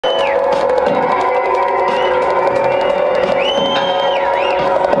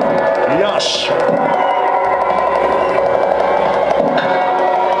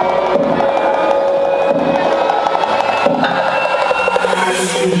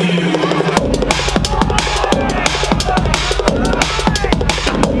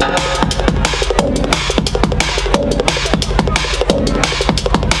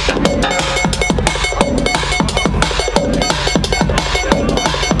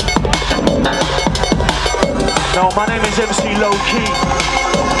Yo, my name is MC Low Key.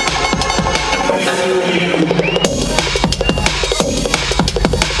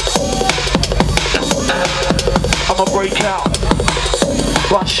 I'ma break out,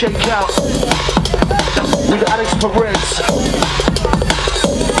 but shake out with Alix Perez.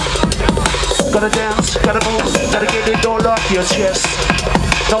 Gotta dance, gotta move, gotta get it all off your chest.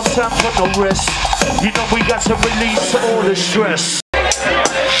 No time for no rest. You know we got to release all the stress.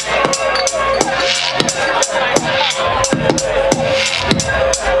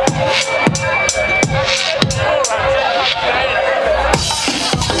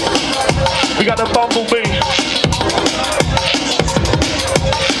 We got the bumblebee.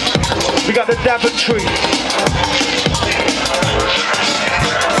 We got the Daventry.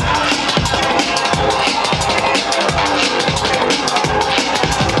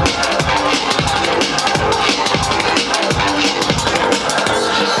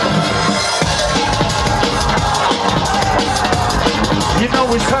 You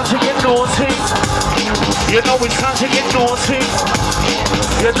know it's time to get naughty. You know it's time to get naughty.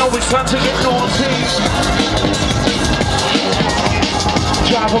 You know it's time to get naughty.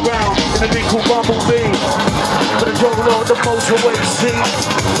 Drive around in a big cool bumblebee. For the drone on the motorway scene.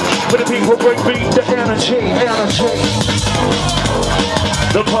 For the people break beat, the energy.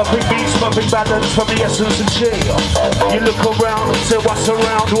 The perfect beats, perfect balance from the essence of G. You look around and say what's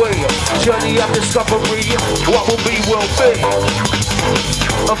around we. Journey of discovery, what will be will be.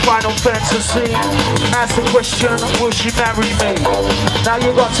 A final fantasy. Ask the question, will she marry me? Now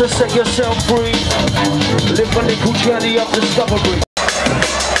you got to set yourself free. Live a little journey of discovery.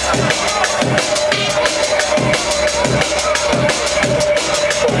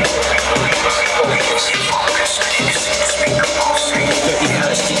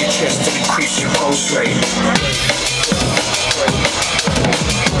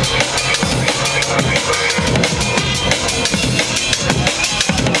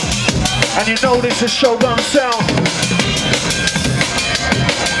 And you know this is Shogun sound.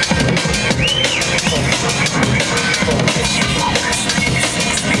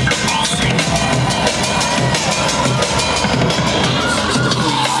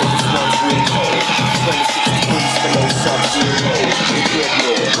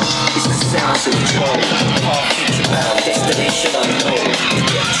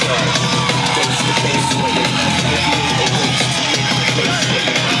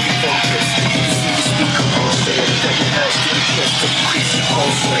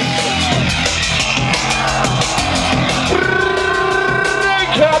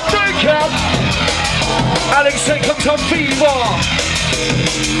 Break out. Alix comes on fever.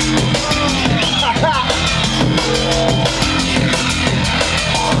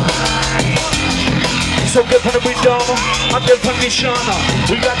 So good for the be down, I'm good for the shana.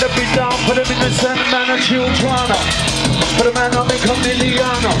 We got to be down for the minutes and man and children. For the man on the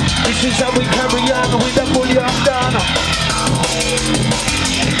chameleon. This is how we carry on with the bullion down.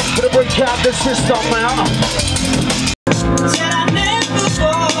 For the break out the system, man.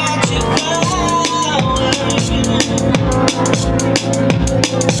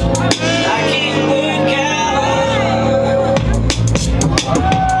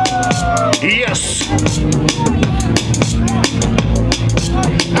 Yes.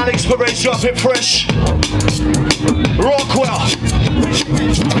 Alix Perez, drop it fresh. Rockwell.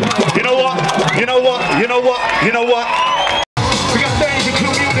 You know what? You know what? You know what? You know what? We got Danger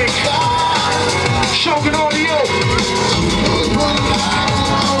Club Munich. Shogun audio.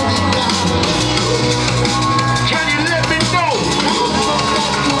 Can you let me know?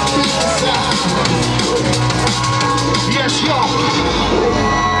 Yes, y'all.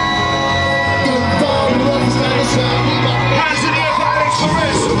 Hands in the air for Alix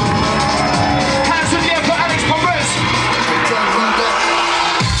Perez. Hands in the air for Alix Perez.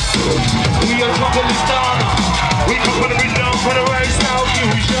 We are Pakistan. We can put it down for the race now,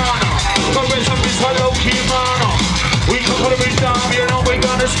 Fusiana. Perez and Miss Hello Kimana. We can put it down, you know we're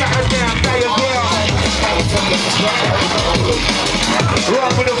gonna scatter down. They are there.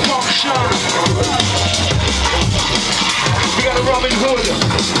 Run with a function. We got a Robin Hood.